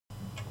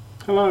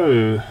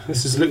Hello,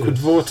 this is Liquid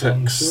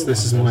Vortex.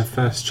 This is my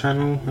first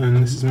channel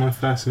and this is my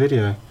first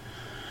video.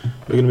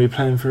 We're going to be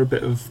playing for a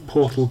bit of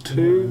Portal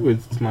 2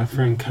 with my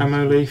friend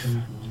camo-leaf.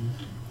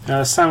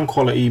 Sound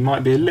quality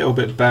might be a little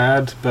bit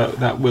bad,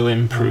 but that will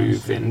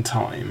improve in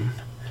time.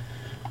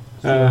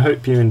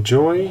 Hope you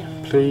enjoy.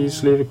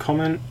 Please leave a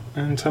comment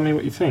and tell me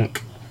what you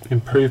think.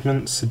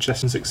 Improvements,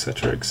 suggestions,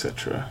 etc,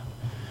 etc.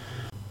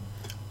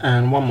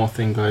 And one more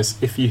thing, guys,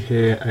 if you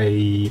hear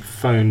a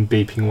phone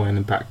beeping away in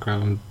the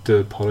background, do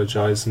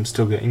apologise. I'm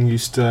still getting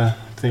used to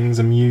things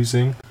I'm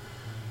using.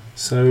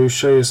 So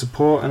show your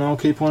support and I'll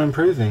keep on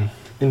improving.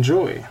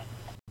 Enjoy!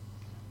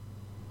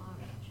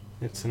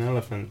 It's an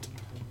elephant.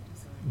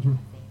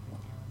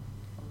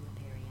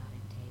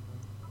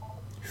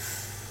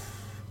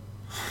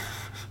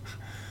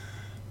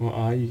 What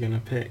are you going to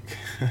pick?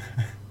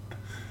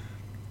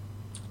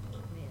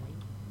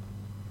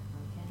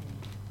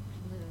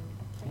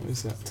 What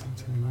is that?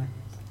 Titanium?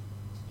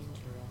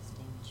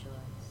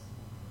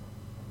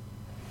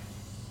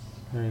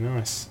 Very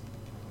nice.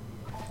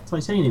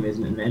 Titanium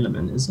isn't an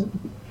element, is it?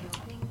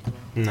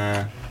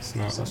 Nah, it's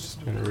not. That's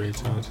just been a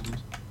retard.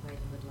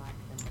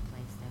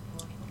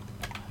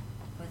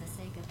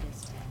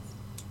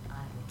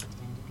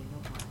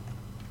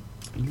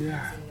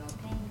 Yeah.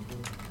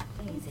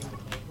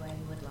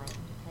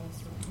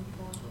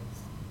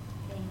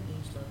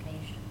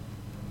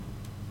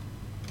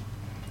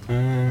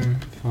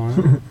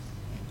 Fine.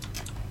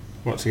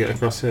 What, to get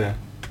across here?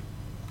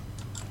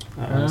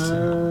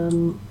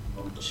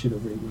 Should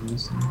have read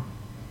this.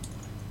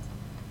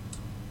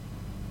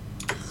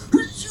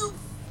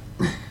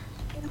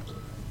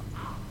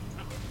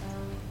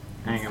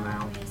 Hang him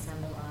out.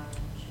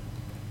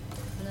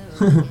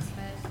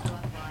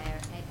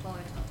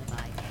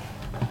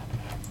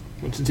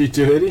 What did you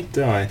do, Eddie?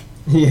 Die?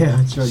 Yeah,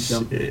 I tried to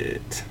jump.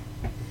 Shit.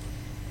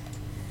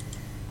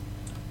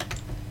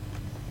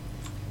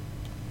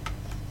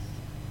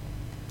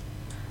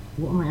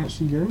 What am I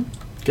actually doing?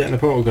 Getting the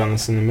portal gun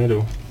that's in the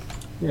middle.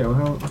 Yeah,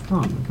 well, I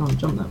can't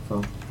jump that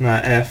far.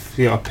 Nah, F,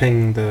 you gotta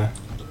ping the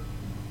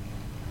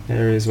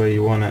areas where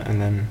you want it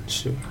and then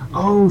shoot.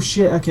 Oh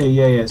shit, okay,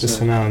 yeah, Just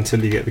for now,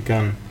 until you get the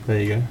gun.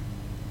 There you go.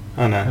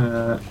 Oh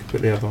no,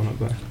 put the other one up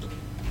there.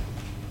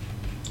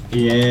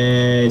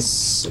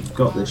 Yes, I've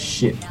got the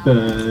shit,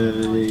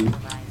 buddy.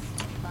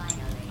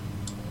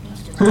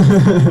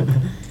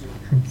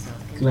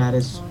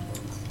 Gladys.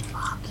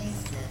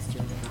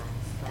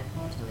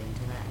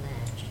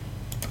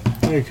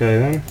 Okay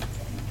then.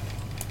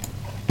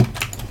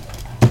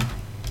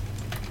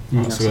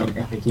 That's an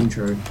epic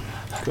intro.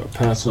 Got a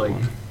purple like,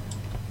 one.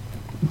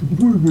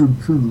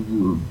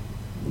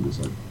 It's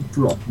like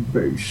drop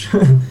bass.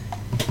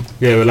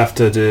 Yeah, we'll have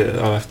to do it.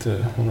 I want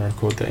to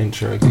record the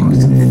intro again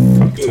because it's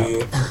fucked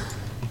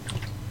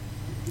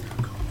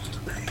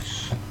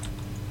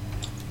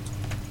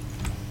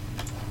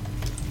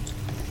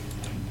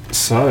up.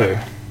 So,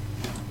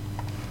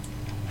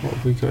 what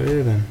have we got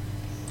here then?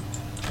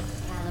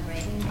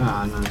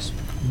 Ah, nice.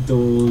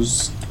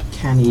 Doors,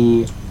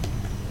 canny.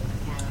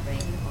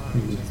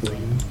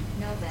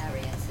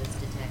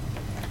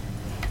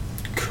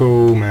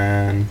 Cool,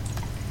 man.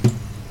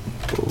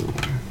 Cool.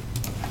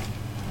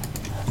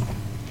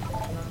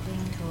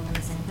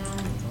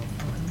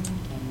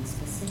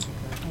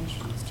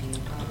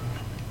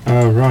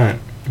 Oh, right.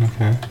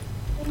 Okay.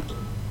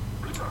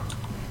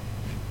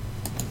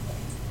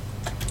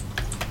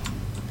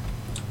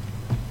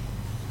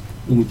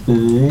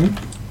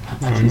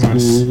 Oh,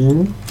 nice.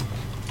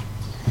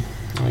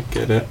 I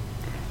get it.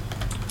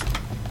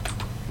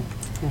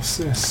 What's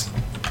this?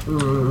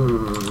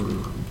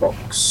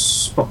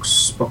 Box.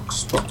 Box.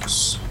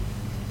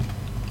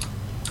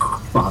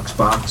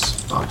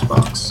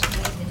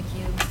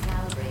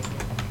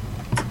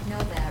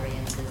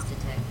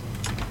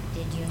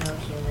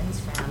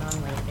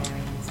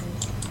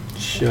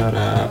 Shut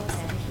up.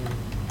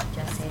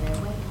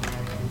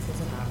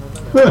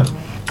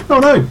 Oh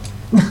no!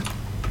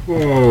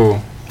 Whoa.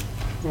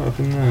 What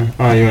happened there?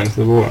 Oh, you went into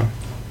the water.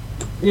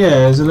 Yeah,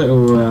 there's a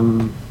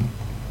little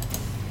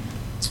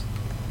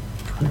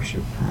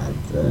pressure pad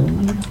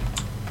there.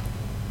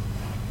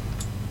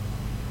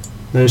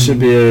 There should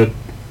be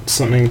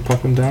something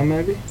popping down,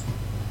 maybe?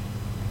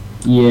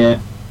 Yeah.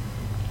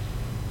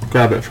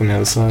 Grab it from the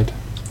other side.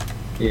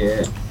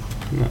 Yeah.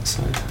 From that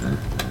side.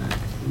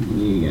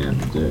 You're gonna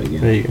have to do it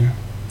again. There you go.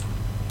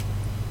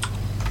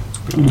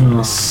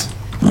 Nice.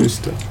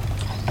 Booster.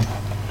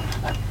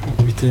 What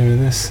are we doing with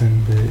this then?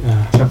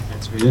 Chuck it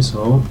through this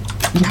hole.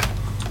 Yeah.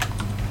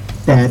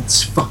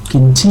 That's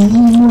fucking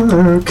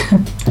teamwork.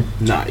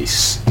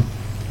 Nice.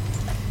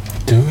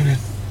 Doing it.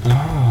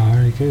 Ah,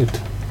 very good.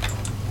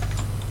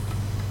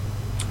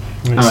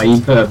 Oh, you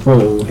put a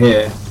portal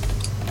here.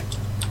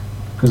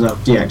 Because I've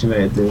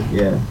deactivated the,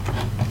 yeah.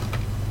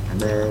 And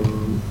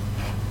then...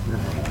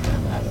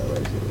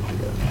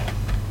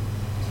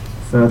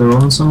 further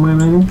on somewhere,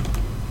 maybe?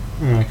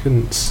 Oh, I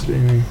couldn't see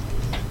me.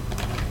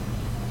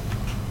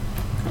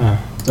 Ah.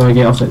 Do I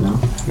get off it now?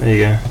 There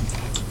you go.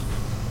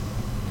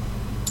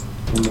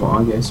 And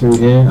what, I go through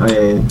here? Oh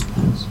yeah, yeah.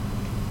 Nice.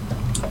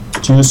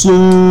 Cheers.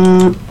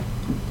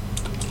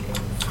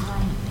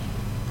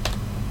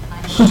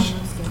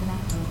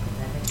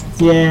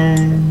 Yeah.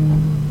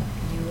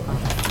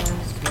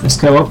 Let's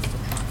go up.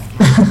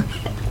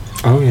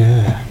 Oh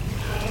yeah.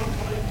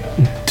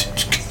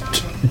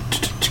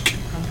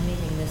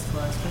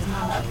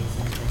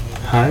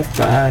 High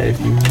five,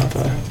 you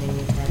mother.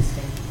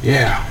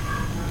 Yeah.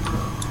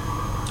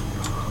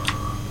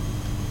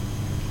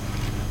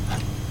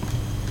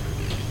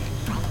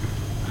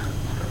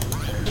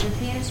 It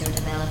appears you're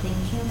developing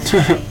human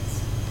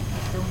traits.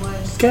 The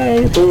worst.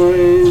 Gay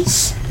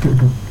boys.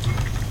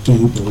 Gay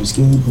boys,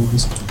 gay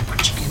boys.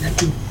 What you gonna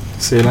do?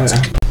 See you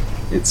later.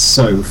 It's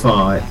so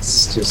far,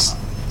 it's just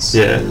so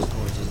Yeah.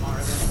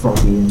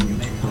 foggy and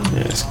Yeah,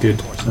 it's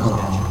good.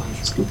 oh,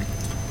 it's good.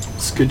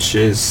 It's good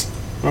shiz.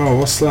 Oh,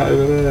 what's that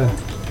over there?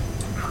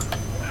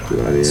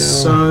 Bloody hell.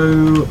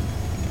 So,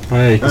 Oh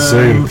yeah, you can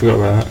zoom. Forgot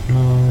about that.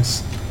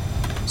 Nice.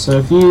 so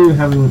if you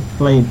haven't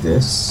played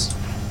this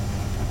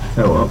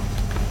co-op,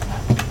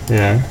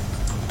 Yeah.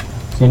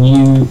 do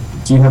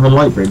you have a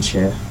light bridge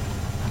here?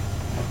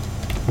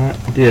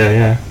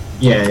 Yeah.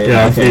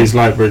 Yeah, I've okay. used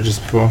light bridges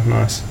before.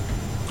 Nice.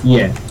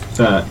 Yeah,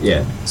 but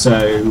yeah,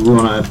 so we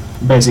want to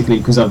basically,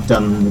 because I've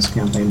done this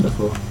campaign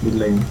before with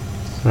Liam,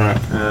 Right.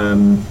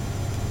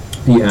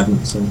 but you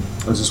haven't, so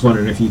I was just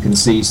wondering if you can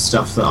see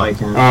stuff that I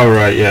can. Oh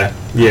right. Yeah.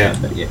 Yeah.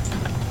 But yeah,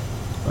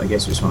 I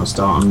guess we just want to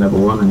start on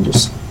level 1 and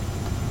just.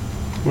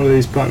 What do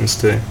these buttons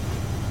do?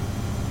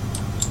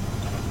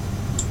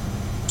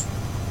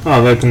 Oh,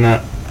 I've opened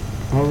that.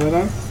 Oh, they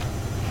done?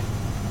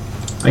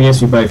 I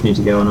guess we both need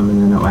to go on them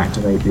and then it'll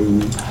activate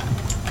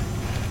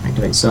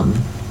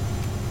something.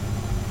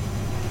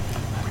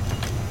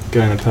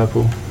 Go in the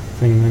purple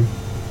thing then.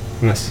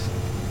 Unless.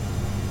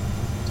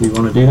 Do you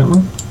want to do that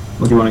one?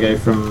 Or do you want to go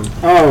from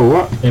Oh,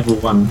 what? level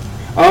 1?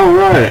 Oh,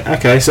 right.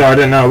 Okay, so I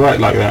didn't know it worked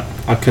like that.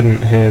 I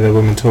couldn't hear the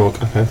woman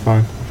talk. Okay,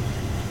 fine.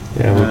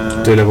 Yeah,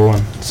 we'll do level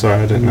 1.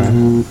 Sorry, I didn't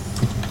know.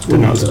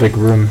 Didn't know it was a big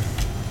room.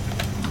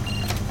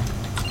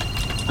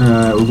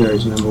 We'll go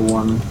to number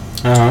 1.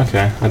 Oh,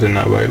 okay. I didn't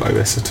know it worked like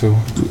this at all.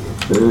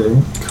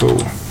 Cool.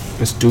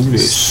 Let's do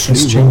this.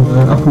 Let's change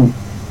that up.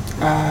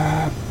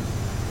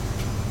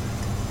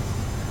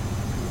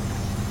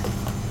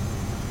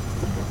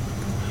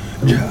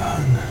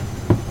 John.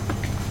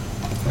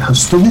 I'm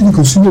still in the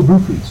consumer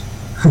blueprints.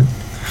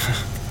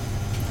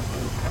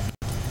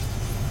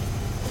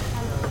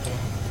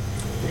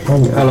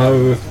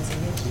 Hello.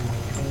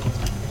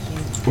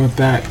 We're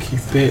back, you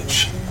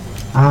bitch.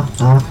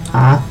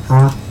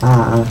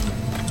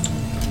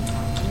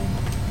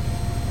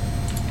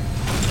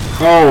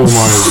 Oh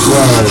my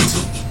word.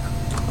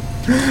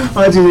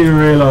 I didn't even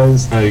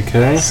realise.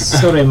 Okay.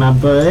 Sorry, my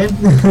boy.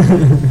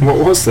 What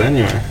was that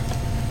anyway?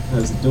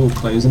 There's the door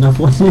closing up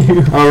on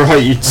you. Oh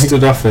right, you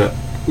stood off it.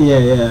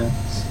 Yeah.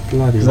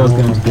 Bloody Because I was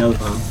going hell. to the other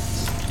one.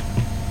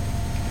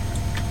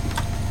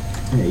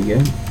 There you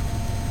go.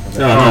 Oh,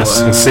 nice.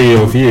 I can see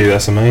your view.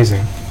 That's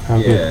amazing. How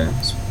good. Yeah.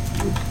 it's-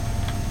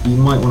 You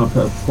might want to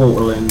put a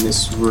portal in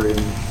this room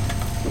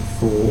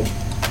before.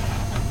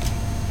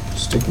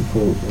 Stick a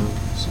portal down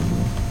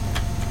somewhere.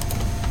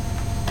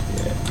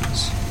 Yeah.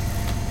 Nice.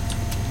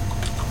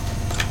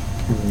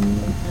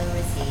 Blue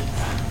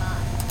receipts. 5.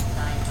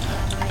 Science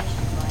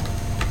collaboration point.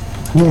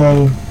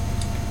 Yay!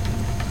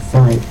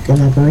 Site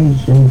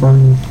collaboration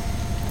one.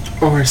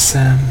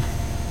 Awesome.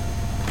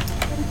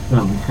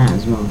 Well, my hat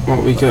as well.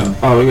 What we got?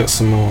 Oh, we got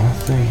some more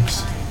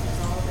things.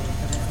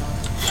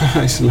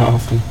 He's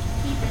laughing.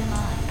 Keep in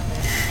mind that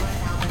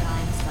both Albert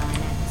Einstein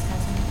and his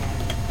cousin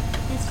Harry,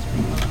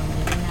 history will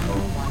only be number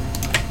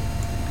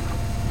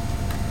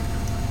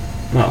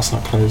 1. No, it's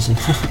not closing.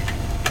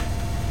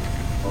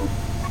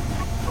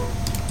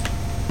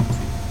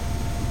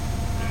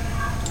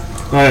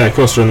 Oh yeah, of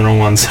course we're in the wrong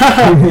ones.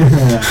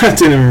 I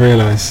didn't even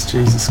realise.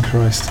 Jesus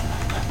Christ.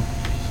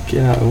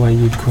 Get out of the way,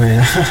 you queer.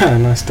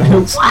 Nice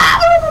dance.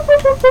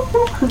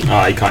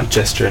 Oh, you can't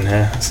gesture in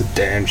here. That's a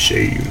damn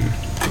shame.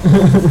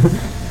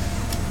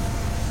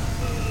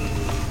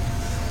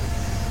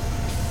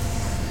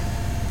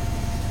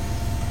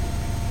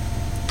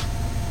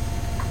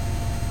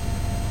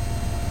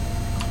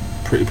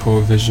 Pretty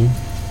poor vision.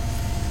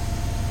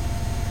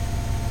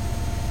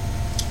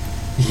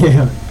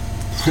 Yeah.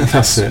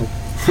 That's it.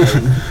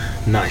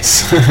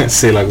 Nice.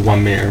 See like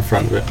 1 meter in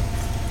front of it. The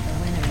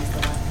winner is the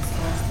one who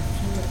scores the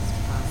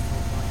fewest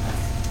possible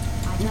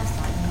points. I just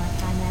thought you might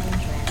find that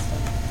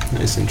interesting.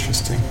 That is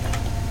interesting.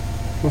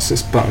 What's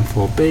this button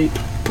for? Beep.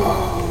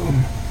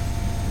 Boom.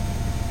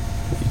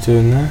 What are you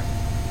doing there?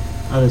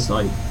 I was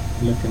like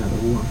looking at the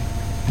wall.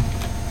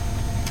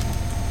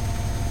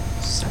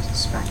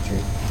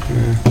 Satisfactory.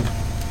 Yeah.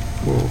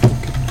 Whoa,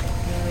 fucking.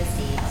 Blue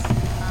receipts. 5.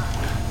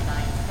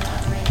 Science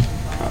collaboration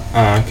point.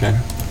 Ah, okay.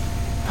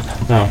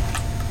 No.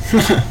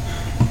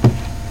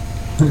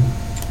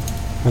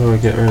 How do I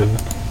get rid of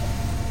it?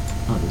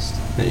 I'll just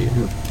There you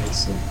go.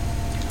 replace it.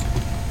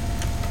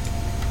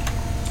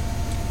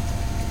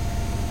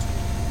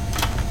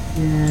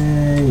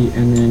 Yay!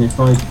 And then if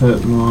I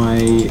put that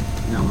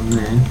one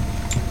there,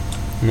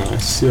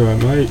 Nice, you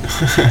alright, mate?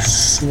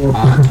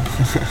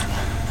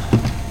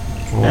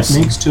 That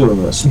Awesome. makes two of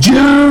us.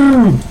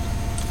 Jump!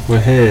 We're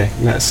here,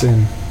 let's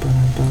in.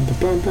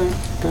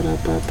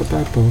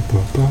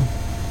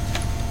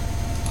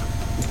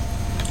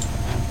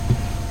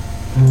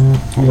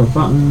 We got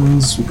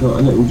buttons, we got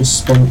a little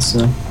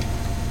dispenser.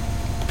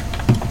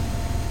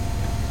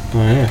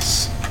 Oh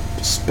yes.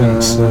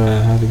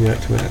 Dispenser, how do we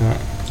activate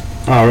that?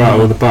 Oh right,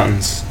 all the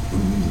buttons.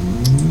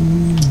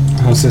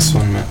 How's this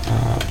one, mate?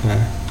 Up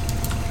there.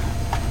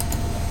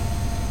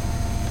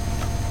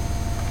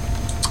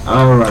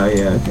 Oh right,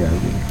 yeah, okay.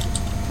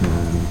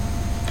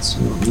 So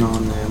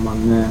one there,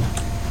 one there.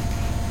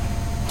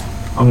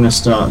 I'm gonna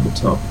start at the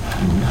top.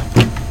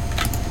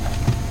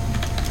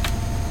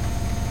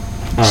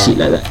 Shit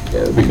like that. Go.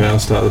 Okay, I'll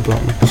start at the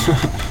bottom.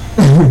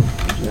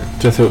 Yeah.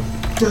 Just thought,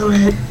 Do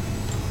it!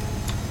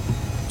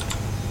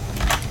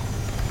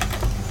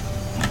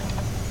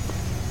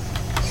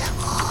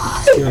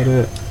 got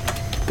it.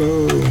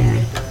 Boom. You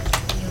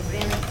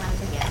really come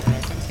together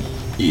as a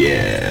team.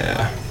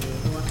 Yeah.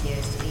 Who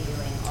appears to be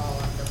doing all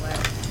of the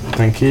work.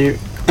 Thank you.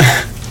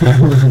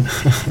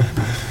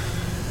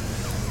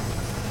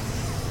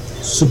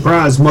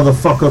 Surprise,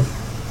 motherfucker!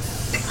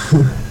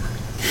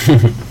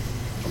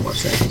 I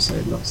watched that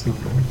episode last night.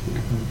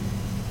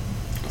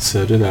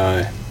 So did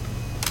I.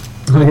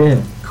 Oh yeah,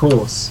 of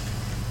course.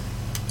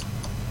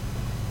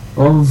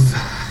 Of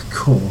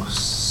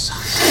course.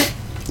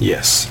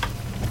 Yes.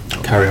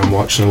 Carry on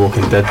watching The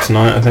Walking Dead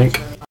tonight, I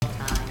think.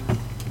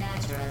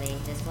 Naturally,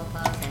 this will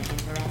pose an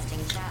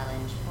interesting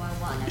challenge for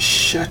one of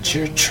Shut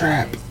your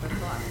trap.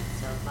 performance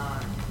so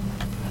far.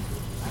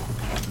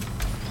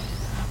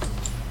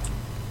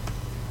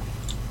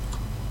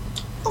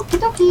 Okie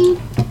dokie.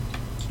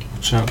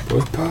 Watch out,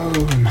 boy.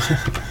 Boom.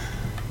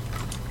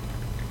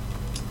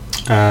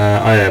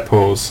 Oh yeah,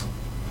 pause.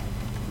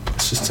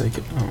 Let's just take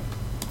it out.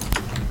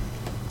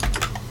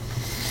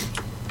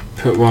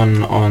 Put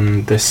one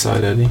on this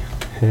side, Eddie.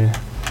 Here.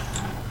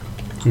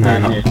 No,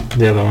 Right not here.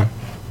 the other one.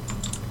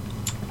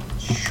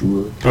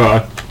 Sure.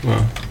 Oh,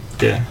 well,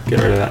 yeah, get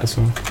rid of that as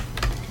well.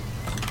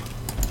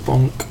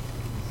 Bonk.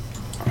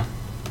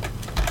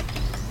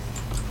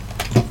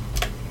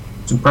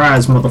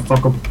 Surprise,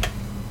 motherfucker.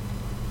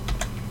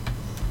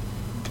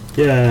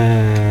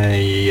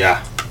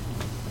 Yeah.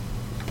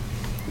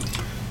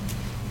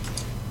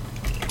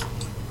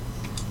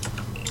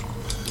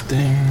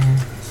 Ding.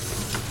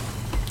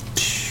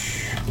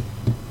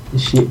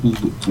 This shit be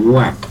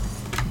whack.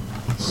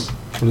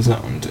 What does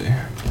that one do?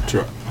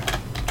 Drop.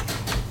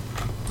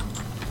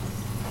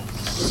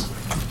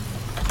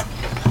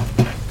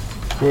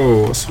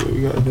 Whoa, what's what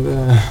we got over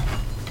there?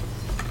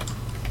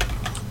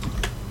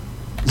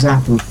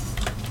 Zapping.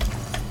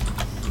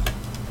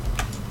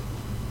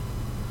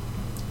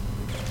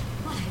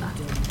 What are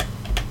you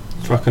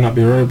doing? Fucking up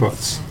your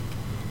robots.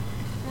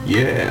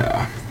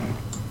 Yeah.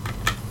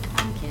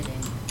 I'm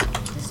kidding.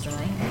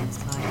 Destroying them is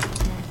part of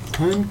the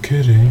test. I'm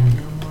kidding.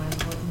 No more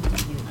important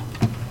to you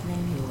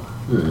than you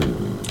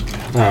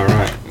are. Oh,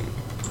 right.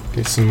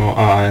 Get some more.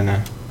 Oh, I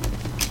know.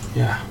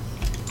 Yeah.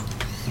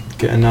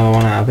 Get another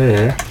one out of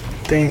here.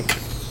 Think.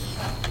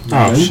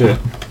 Oh, No. shit.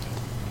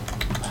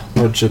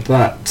 Roger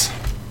that.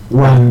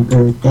 One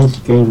bird,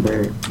 dead green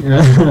bird.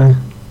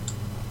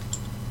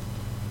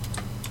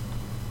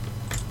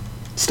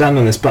 Stand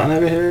on this button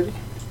over here, Eddie.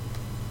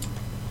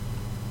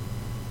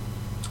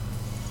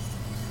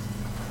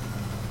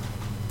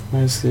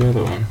 Where's the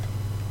other one?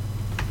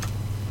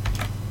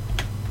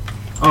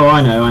 Oh,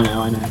 I know.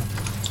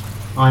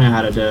 I know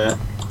how to do it.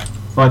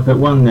 If I put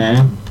one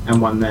there,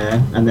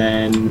 and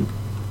then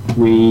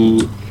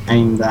we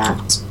aim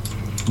that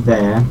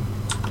there,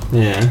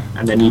 Yeah.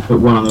 and then you put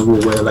one on the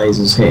wall where the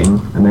laser's hitting,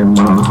 and then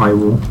one on the high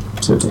wall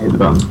to hit the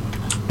button.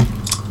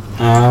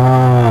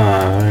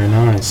 Ah, very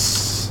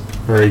nice.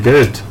 Very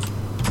good.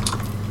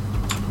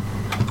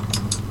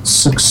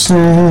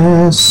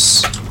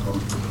 Success! It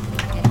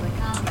would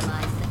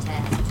compromise the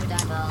test to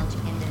divulge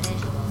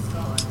individual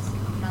scores.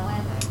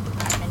 However,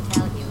 I can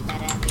tell you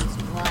that at least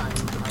one of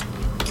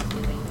you is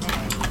doing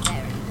very,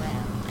 very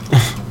well.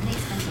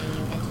 Please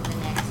continue into the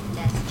next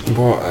test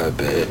chamber. What a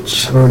bitch.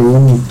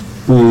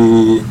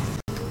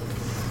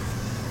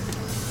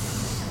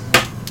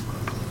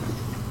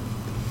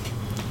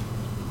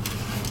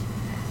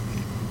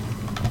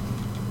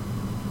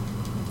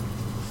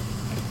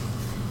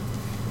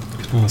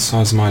 Oh, the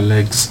size of my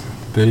legs.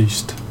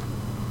 Beast.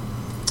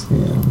 Yeah,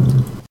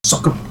 man.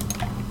 Sucker!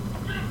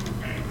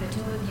 The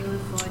two of you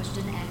have forged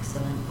an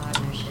excellent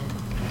partnership,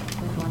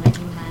 with one of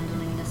you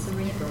handling the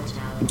cerebral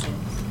challenges,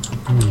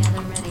 and the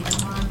other ready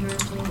to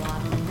ponderously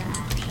waddle into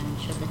action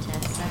should the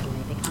test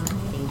suddenly become a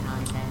hitting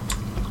contest.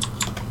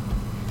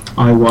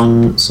 I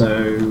won,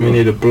 so We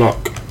need a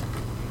block.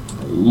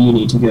 you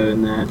need to go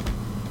in there.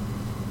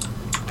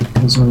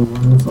 Because I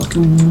won the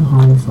fucking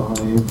high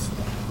five.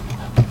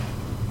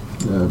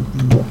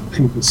 Rock,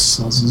 paper,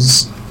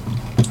 scissors.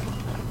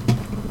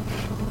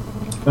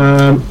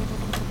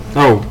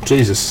 Oh,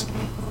 Jesus.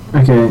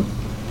 Okay.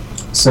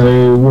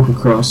 So, walk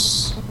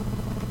across.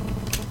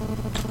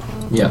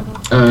 Yep.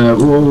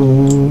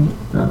 Whoa.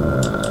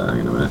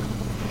 Hang on a minute.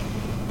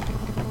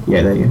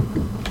 Yeah, there you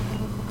go.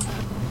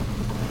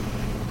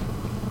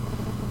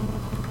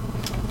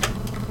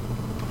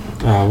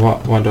 Oh,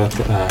 what? Why do I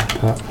put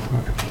that? Right.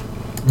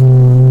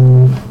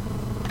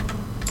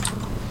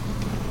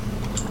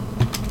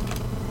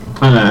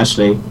 Oh no,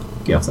 actually,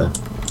 get off there.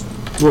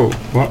 Whoa,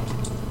 what?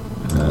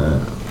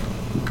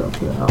 You've got to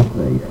put it up.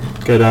 There you go.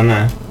 Go down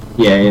there.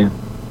 Yeah.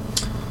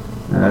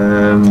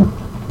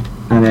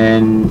 And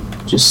then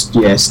just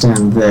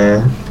stand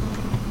there.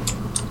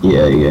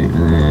 Yeah, you go. And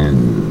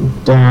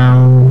then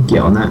down. Get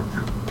on that.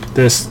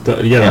 This,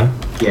 the yellow.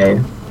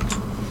 Yeah.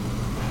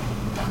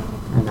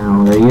 And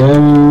now there you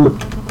go.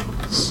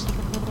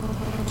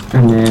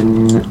 And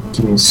then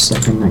give me a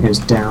second. That goes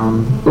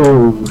down.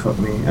 Oh, fuck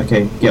me.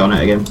 Okay, get on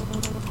it again.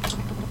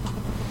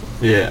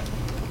 Yeah.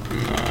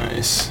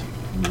 Nice.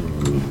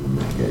 And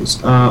that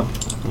goes up.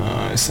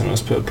 Nice. And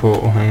let's put a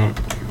portal. Hang on.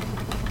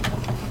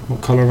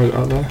 What colour have I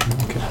got there?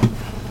 Okay.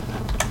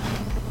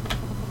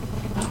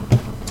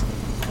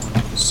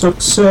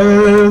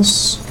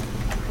 Success.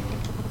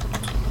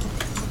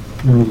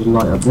 Now we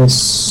light up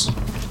this.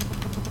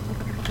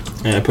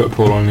 Yeah, put a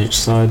portal on each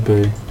side,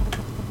 boo.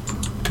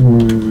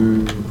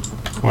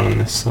 One on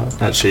this side.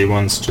 Actually,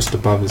 one's just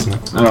above, isn't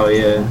it? Oh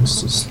yeah,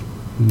 it's just.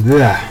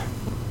 There.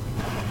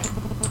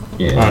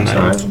 Yeah, Oh, no.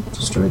 sorry, I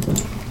destroyed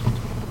that.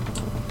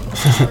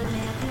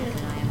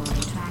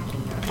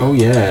 Oh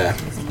yeah.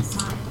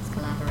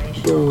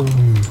 Boom.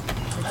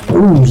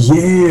 Oh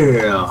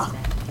yeah.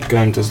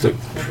 Gun does look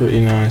pretty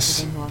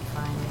nice.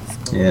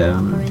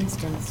 Yeah.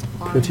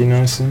 Pretty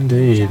nice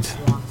indeed.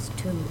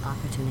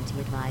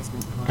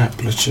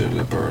 Aperture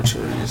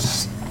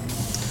Laboratories.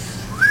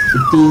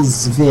 It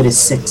is very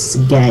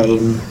sexy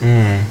game.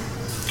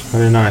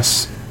 Very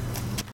nice.